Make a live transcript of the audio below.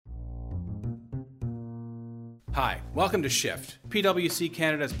Hi, welcome to Shift, PwC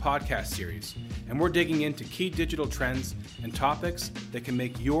Canada's podcast series, and we're digging into key digital trends and topics that can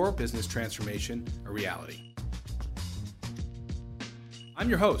make your business transformation a reality. I'm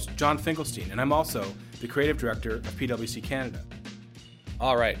your host, Jon Finkelstein, and I'm also the Creative Director of PwC Canada.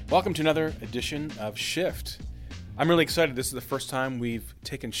 All right, welcome to another edition of Shift. I'm really excited. This is the first time we've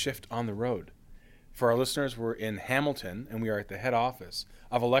taken Shift on the road. For our listeners, we're in Hamilton, and we are at the head office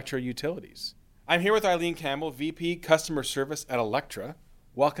of Alectra Utilities. I'm here with Eileen Campbell, VP Customer Service at Alectra.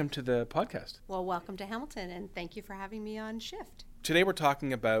 Welcome to the podcast. Well, welcome to Hamilton, and thank you for having me on Shift. Today we're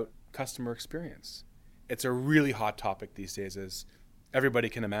talking about customer experience. It's a really hot topic these days, as everybody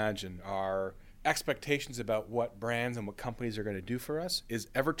can imagine. Our expectations about what brands and what companies are going to do for us is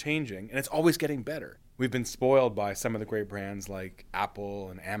ever changing, and it's always getting better. We've been spoiled by some of the great brands like Apple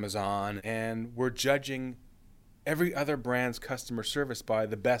and Amazon, and we're judging every other brand's customer service by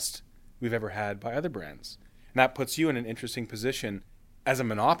the best we've ever had by other brands. And that puts you in an interesting position as a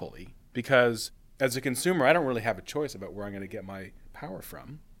monopoly, because as a consumer, I don't really have a choice about where I'm going to get my power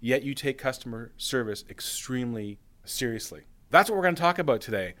from, yet you take customer service extremely seriously. That's what we're going to talk about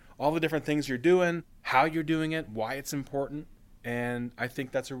today. All the different things you're doing, how you're doing it, why it's important, and I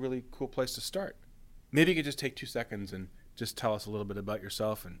think that's a really cool place to start. Maybe you could just take 2 seconds and just tell us a little bit about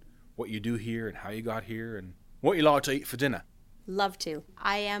yourself and what you do here and how you got here and what you like to eat for dinner. Love to.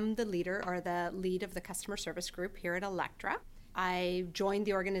 I am the lead of the customer service group here at Alectra. I joined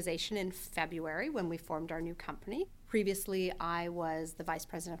the organization in February when we formed our new company. Previously, I was the Vice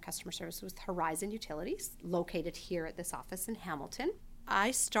President of Customer Service with Horizon Utilities, located here at this office in Hamilton.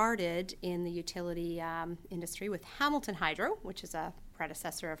 I started in the utility industry with Hamilton Hydro, which is a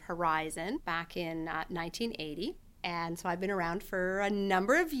predecessor of Horizon, back in 1980. And so I've been around for a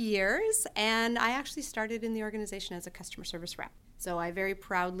number of years, and I actually started in the organization as a customer service rep. So I very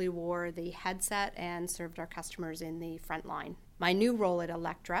proudly wore the headset and served our customers in the front line. My new role at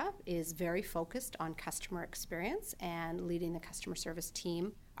Alectra is very focused on customer experience and leading the customer service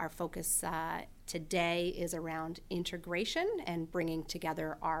team. Our focus today is around integration and bringing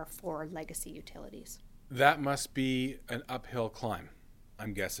together our 4 legacy utilities. That must be an uphill climb,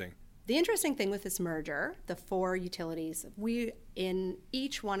 I'm guessing. The interesting thing with this merger, the 4 utilities, we in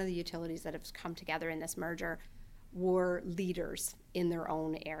each one of the utilities that have come together in this merger were leaders in their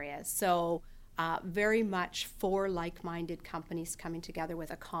own areas. So very much 4 like-minded companies coming together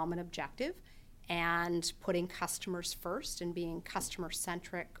with a common objective and putting customers first and being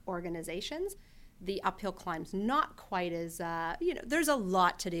customer-centric organizations. The uphill climb's not quite as, there's a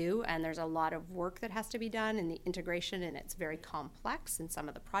lot to do, and there's a lot of work that has to be done in the integration, and it's very complex in some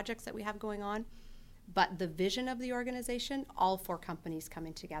of the projects that we have going on. But the vision of the organization, all 4 companies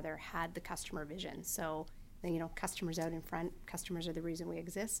coming together had the customer vision. So, customers out in front, customers are the reason we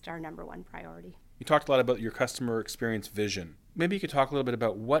exist, our number one priority. You talked a lot about your customer experience vision. Maybe you could talk a little bit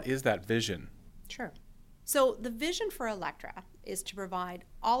about what is that vision? Sure. So the vision for Alectra is to provide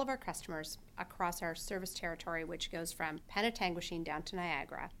all of our customers across our service territory, which goes from Penetanguishene down to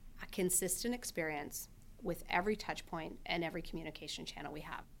Niagara, a consistent experience with every touch point and every communication channel we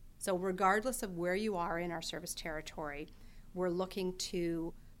have. So regardless of where you are in our service territory, we're looking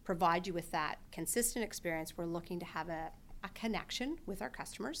to provide you with that consistent experience. We're looking to have a connection with our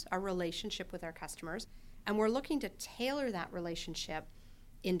customers, a relationship with our customers, and we're looking to tailor that relationship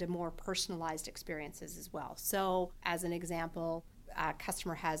into more personalized experiences as well. So as an example, a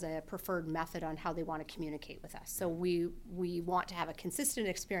customer has a preferred method on how they want to communicate with us. So we want to have a consistent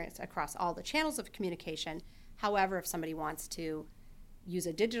experience across all the channels of communication. However, if somebody wants to use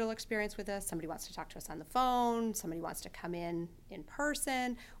a digital experience with us, somebody wants to talk to us on the phone, somebody wants to come in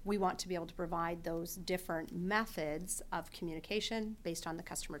person, we want to be able to provide those different methods of communication based on the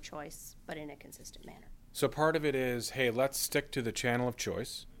customer choice, but in a consistent manner. So part of it is, hey, let's stick to the channel of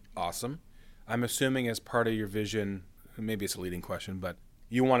choice. Awesome. I'm assuming as part of your vision, maybe it's a leading question, but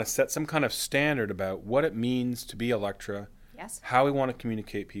you want to set some kind of standard about what it means to be Alectra, yes, how we want to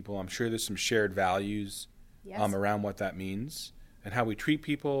communicate people. I'm sure there's some shared values yes, around what that means and how we treat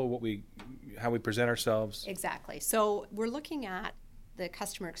people, how we present ourselves. Exactly. So we're looking at the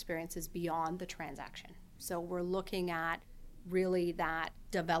customer experiences beyond the transaction. So we're looking at really that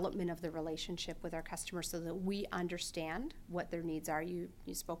development of the relationship with our customers so that we understand what their needs are. You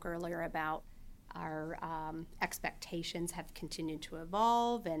spoke earlier about our expectations have continued to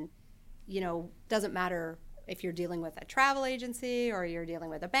evolve, and doesn't matter if you're dealing with a travel agency or you're dealing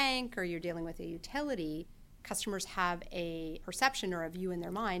with a bank or you're dealing with a utility, customers have a perception or a view in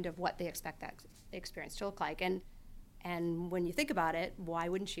their mind of what they expect that experience to look like. And And when you think about it, why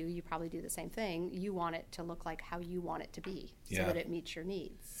wouldn't you? You probably do the same thing. You want it to look like how you want it to be so that it meets your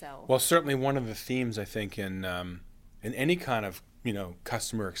needs. So, well, certainly one of the themes I think in any kind of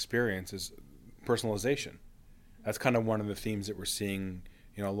customer experience is personalization. That's kind of one of the themes that we're seeing.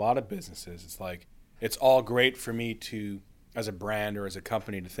 A lot of businesses. It's like it's all great for me to, as a brand or as a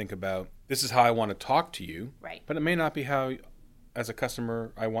company, to think about this is how I want to talk to you. Right. But it may not be how, as a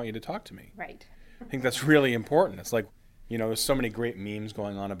customer, I want you to talk to me. Right. I think that's really important. It's like, there's so many great memes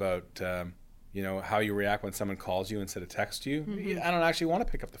going on about, how you react when someone calls you instead of text you. Mm-hmm. I don't actually want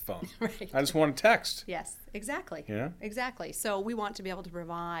to pick up the phone. Right. I just want to text. Yes, exactly. Yeah. Exactly. So we want to be able to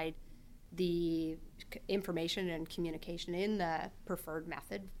provide the information and communication in the preferred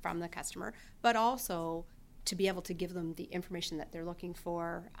method from the customer, but also to be able to give them the information that they're looking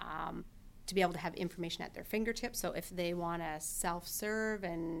for, to be able to have information at their fingertips. So if they want to self-serve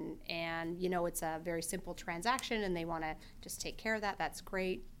and it's a very simple transaction and they want to just take care of that, that's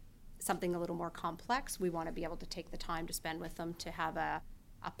great. Something a little more complex, we want to be able to take the time to spend with them to have a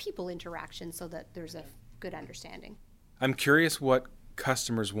people interaction so that there's a good understanding. I'm curious what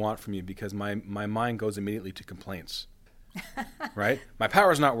customers want from you, because my mind goes immediately to complaints. Right? My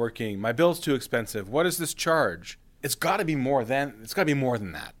power's not working. My bill's too expensive. What does this charge? It's got to be more than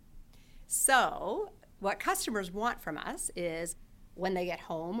that. So what customers want from us is when they get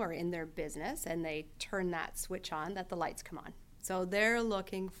home or in their business and they turn that switch on, that the lights come on. So they're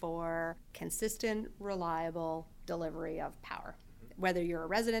looking for consistent, reliable delivery of power, whether you're a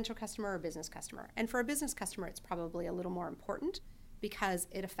residential customer or a business customer. And for a business customer, it's probably a little more important because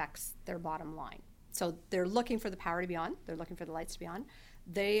it affects their bottom line. So they're looking for the power to be on. They're looking for the lights to be on.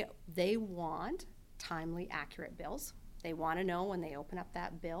 They want timely, accurate bills. They want to know when they open up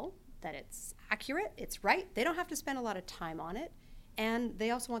that bill that it's accurate, it's right. They don't have to spend a lot of time on it. And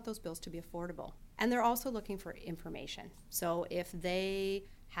they also want those bills to be affordable. And they're also looking for information. So if they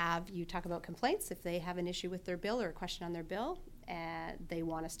have, you talk about complaints, if they have an issue with their bill or a question on their bill, and they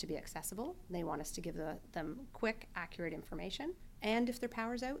want us to be accessible, they want us to give them quick, accurate information. And if their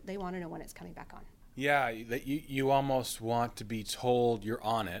power's out, they want to know when it's coming back on. Yeah, that you almost want to be told you're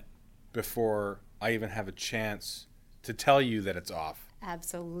on it before I even have a chance to tell you that it's off.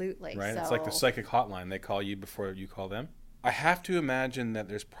 Absolutely. Right? It's like the psychic hotline. They call you before you call them. I have to imagine that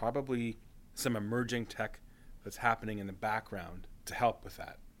there's probably some emerging tech that's happening in the background to help with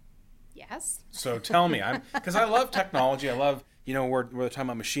that. Yes. So tell me, because I love technology. I love, we're talking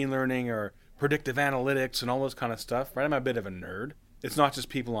about machine learning or predictive analytics and all those kind of stuff, right? I'm a bit of a nerd. It's not just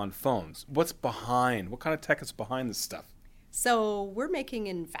people on phones. What kind of tech is behind this stuff? So we're making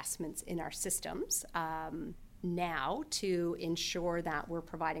investments in our systems now to ensure that we're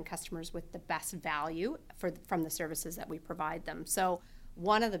providing customers with the best value from the services that we provide them. So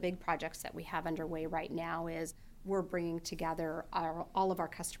one of the big projects that we have underway right now is we're bringing together all of our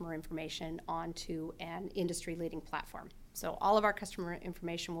customer information onto an industry-leading platform. So all of our customer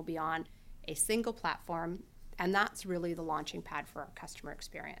information will be on a single platform, and that's really the launching pad for our customer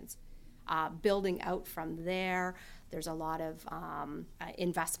experience. Building out from there, there's a lot of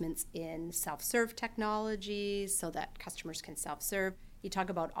investments in self-serve technologies so that customers can self-serve. You talk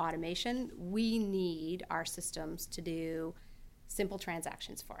about automation. We need our systems to do simple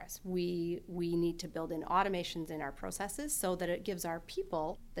transactions for us. We need to build in automations in our processes so that it gives our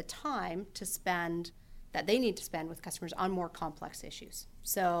people the time to spend that they need to spend with customers on more complex issues.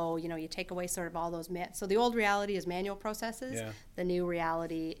 So, you take away sort of all those so the old reality is manual processes. Yeah. The new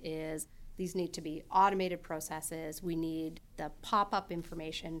reality is these need to be automated processes. We need the pop-up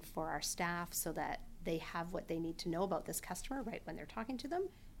information for our staff so that they have what they need to know about this customer right when they're talking to them,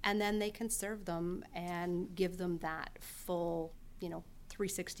 and then they can serve them and give them that full,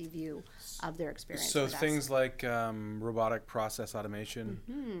 360 view of their experience. So things like robotic process automation,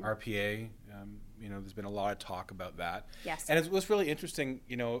 mm-hmm. RPA, there's been a lot of talk about that. Yes. And it was really interesting,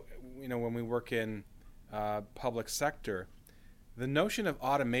 when we work in public sector, the notion of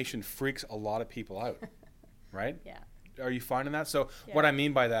automation freaks a lot of people out, right? Yeah. Are you finding that? So what I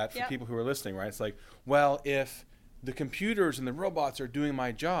mean by that for people who are listening, right? It's like, well, if the computers and the robots are doing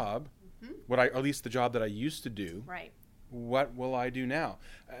my job, mm-hmm. At least the job that I used to do, right. What will I do now?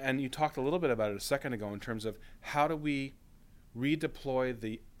 And you talked a little bit about it a second ago in terms of how do we redeploy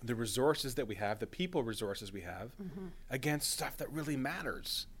the resources that we have, the people resources we have, mm-hmm. against stuff that really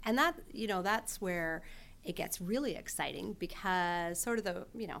matters. And that, that's where it gets really exciting because sort of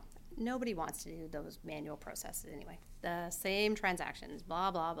nobody wants to do those manual processes anyway. The same transactions,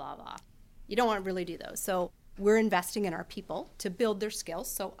 blah, blah, blah, blah. You don't want to really do those. So We're investing in our people to build their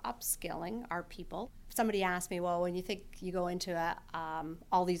skills, so upskilling our people. Somebody asked me, well, when you think you go into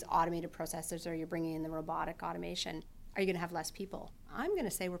all these automated processes or you're bringing in the robotic automation, are you going to have less people? I'm going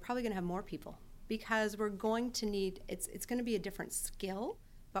to say we're probably going to have more people because we're going to need, it's going to be a different skill,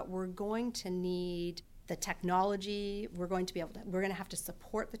 but we're going to need the technology. We're going to have to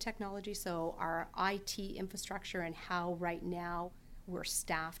support the technology. So our IT infrastructure and how right now we're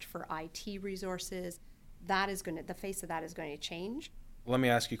staffed for IT resources, the face of that is going to change. Let me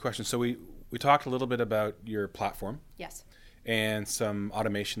ask you a question. So we talked a little bit about your platform. Yes. And some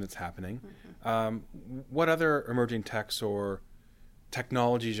automation that's happening. What other emerging techs or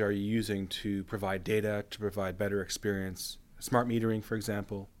technologies are you using to provide data, to provide better experience? Smart metering, for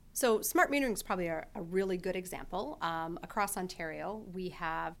example. So smart metering is probably a really good example. Across Ontario, we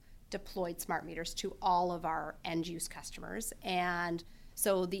have deployed smart meters to all of our end-use customers. And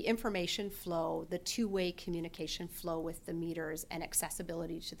so the information flow, the two-way communication flow with the meters and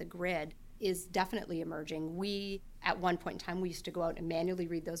accessibility to the grid is definitely emerging. At one point in time, we used to go out and manually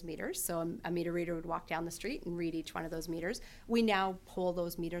read those meters. So a meter reader would walk down the street and read each one of those meters. We now pull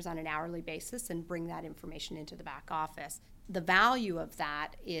those meters on an hourly basis and bring that information into the back office. The value of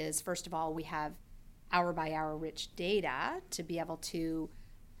that is, first of all, we have hour-by-hour rich data to be able to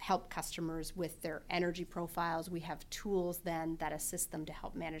help customers with their energy profiles. We have tools then that assist them to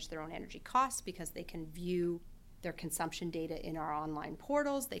help manage their own energy costs because they can view their consumption data in our online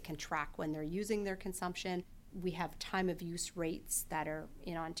portals. They can track when they're using their consumption. We have time of use rates that are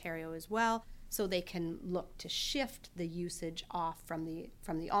in Ontario as well, so they can look to shift the usage off from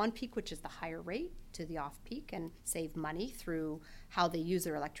the on-peak, which is the higher rate, to the off-peak and save money through how they use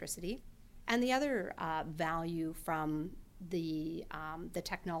their electricity. And the other value from the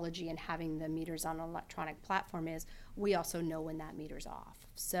technology and having the meters on an electronic platform is we also know when that meter's off.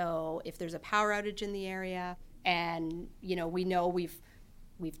 So if there's a power outage in the area and we know we've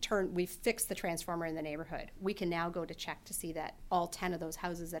fixed the transformer in the neighborhood, we can now go to check to see that all 10 of those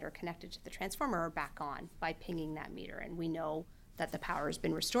houses that are connected to the transformer are back on by pinging that meter, and we know that the power has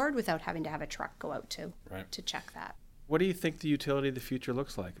been restored without having to have a truck go out to check that. What do you think the utility of the future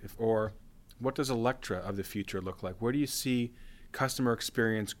looks like? Or what does Alectra of the future look like? Where do you see customer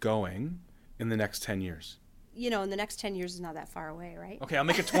experience going in the next 10 years? In the next 10 years is not that far away, right? Okay, I'll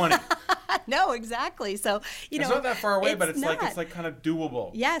make it 20. No, exactly. So, it's not that far away, but it's like kind of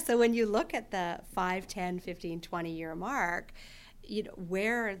doable. Yeah, so when you look at the 5, 10, 15, 20-year mark,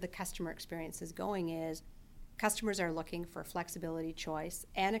 where the customer experience is going is customers are looking for flexibility, choice,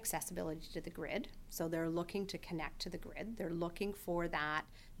 and accessibility to the grid. So they're looking to connect to the grid. They're looking for that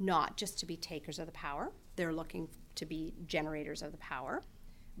not just to be takers of the power. They're looking to be generators of the power.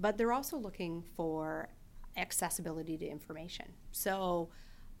 But they're also looking for accessibility to information. So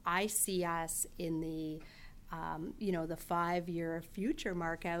I see us in the 5-year future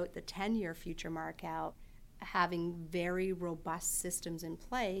mark out, the 10-year future mark out, having very robust systems in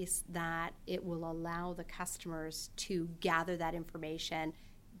place that it will allow the customers to gather that information,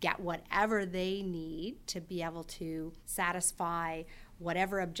 get whatever they need to be able to satisfy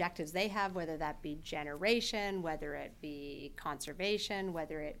whatever objectives they have, whether that be generation, whether it be conservation,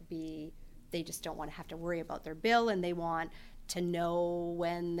 whether it be they just don't want to have to worry about their bill and they want to know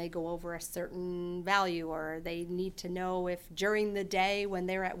when they go over a certain value, or they need to know if during the day when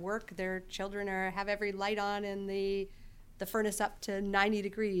they're at work their children have every light on and the furnace up to 90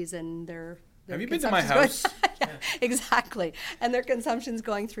 degrees and their have you been to my house? Yeah, exactly. And their consumption's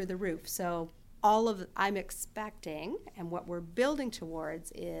going through the roof. So I'm expecting, and what we're building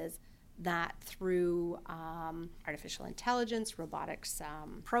towards is that through artificial intelligence, robotics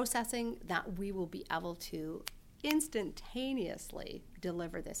processing, that we will be able to instantaneously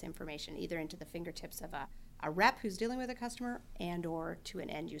deliver this information either into the fingertips of a rep who's dealing with a customer and or to an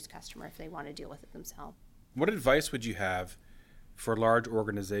end-use customer if they want to deal with it themselves. What advice would you have for large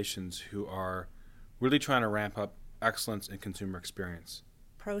organizations who are really trying to ramp up excellence in consumer experience?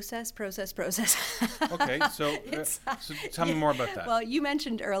 Process. Okay, so tell me more about that. Well, you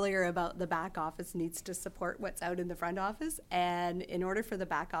mentioned earlier about the back office needs to support what's out in the front office, and in order for the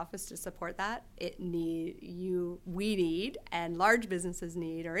back office to support that, we need, and large businesses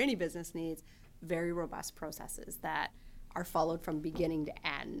need, or any business needs, very robust processes that are followed from beginning to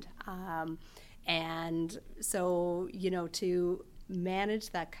end. And so, to manage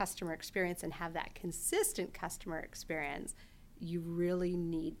that customer experience and have that consistent customer experience, you really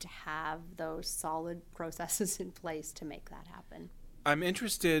need to have those solid processes in place to make that happen. I'm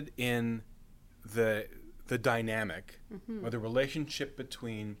interested in the dynamic or the relationship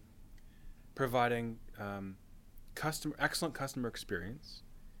between providing excellent customer experience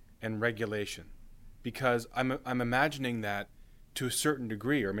and regulation. because I'm imagining that to a certain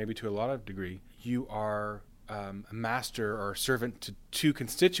degree, or maybe to a lot of degree, you are a master or a servant to two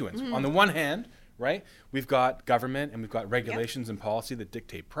constituents. On the one hand, right, we've got government and we've got regulations and policy that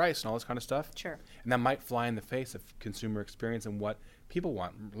dictate price and all this kind of stuff. Sure. And that might fly in the face of consumer experience and what people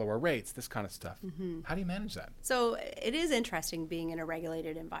want, lower rates, this kind of stuff. How do you manage that? So it is interesting being in a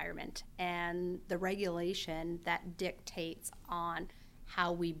regulated environment, and the regulation that dictates on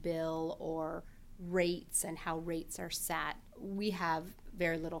how we bill or rates and how rates are set, we have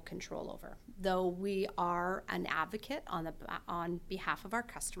very little control over. Though we are an advocate on behalf of our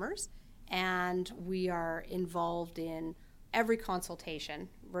customers, and we are involved in every consultation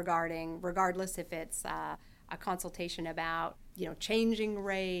regardless if it's a consultation about changing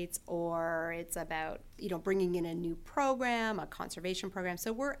rates, or it's about bringing in a new program, a conservation program.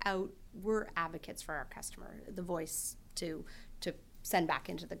 So we're advocates for our customer, the voice to send back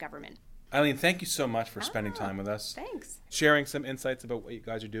into the government. Eileen, thank you so much for spending time with us. Thanks. Sharing some insights about what you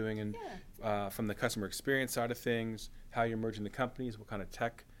guys are doing, and from the customer experience side of things, how you're merging the companies, what kind of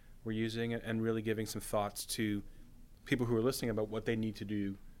tech we're using, and really giving some thoughts to people who are listening about what they need to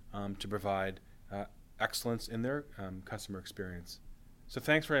do to provide excellence in their customer experience. So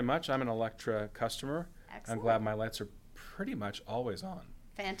thanks very much. I'm an Alectra customer. Excellent. I'm glad my lights are pretty much always on.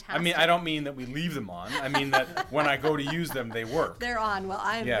 Fantastic. I mean, I don't mean that we leave them on. I mean that when I go to use them, they work. They're on. Well,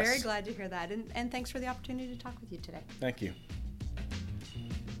 I'm Yes. very glad to hear that. And thanks for the opportunity to talk with you today. Thank you.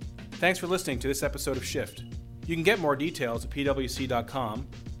 Thanks for listening to this episode of Shift. You can get more details at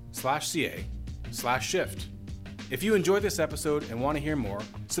pwc.com/ca/shift. If you enjoyed this episode and want to hear more,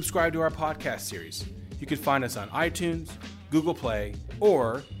 subscribe to our podcast series. You can find us on iTunes, Google Play,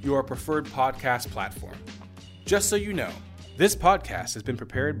 or your preferred podcast platform. Just so you know, this podcast has been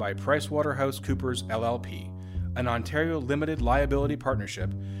prepared by PricewaterhouseCoopers LLP, an Ontario limited liability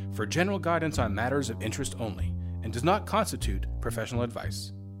partnership for general guidance on matters of interest only, and does not constitute professional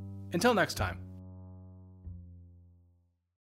advice. Until next time.